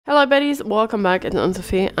Hello buddies, welcome back. It's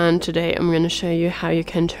Sophie, and today I'm going to show you how you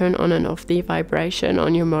can turn on and off the vibration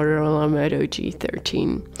on your Motorola Moto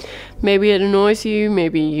G13. Maybe it annoys you,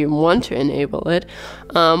 maybe you want to enable it.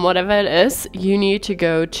 Whatever it is, you need to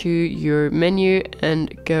go to your menu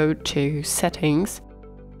and go to settings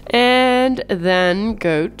and then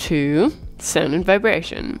go to sound and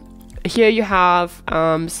vibration. Here you have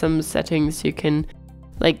some settings you can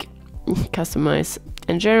customize.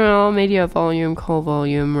 In general, media volume, call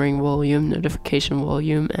volume, ring volume, notification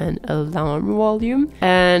volume, and alarm volume.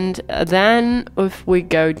 And then if we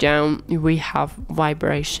go down, we have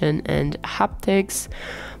vibration and haptics.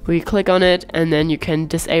 We click on it and then you can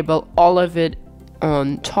disable all of it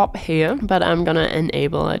on top here, but I'm gonna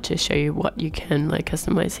enable it to show you what you can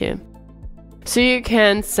customize here. So you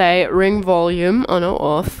can say ring volume on or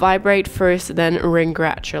off, vibrate first, then ring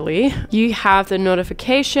gradually. You have the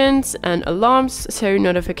notifications and alarms, so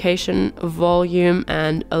notification, volume,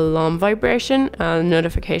 and alarm vibration,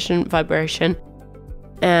 notification, vibration,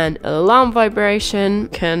 and alarm vibration.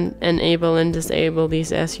 Can enable and disable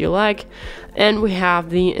these as you like. And we have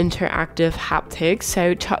the interactive haptics,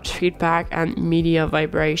 so touch feedback and media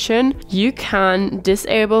vibration. You can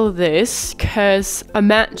disable this because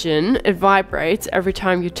imagine it vibrates every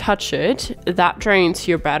time you touch it. That drains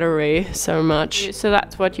your battery so much. So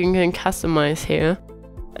that's what you can customize here.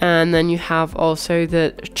 And then you have also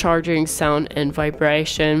the charging sound and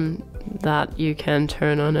vibration that you can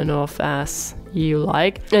turn on and off as you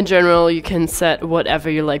like. In general, you can set whatever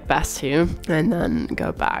you like best here and then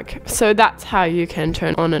go back. So that's how you can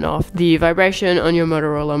turn on and off the vibration on your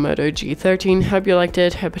Motorola Moto G13. Hope you liked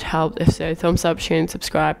it, hope it helped. If so, thumbs up, share and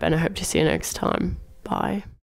subscribe, and I hope to see you next time. Bye.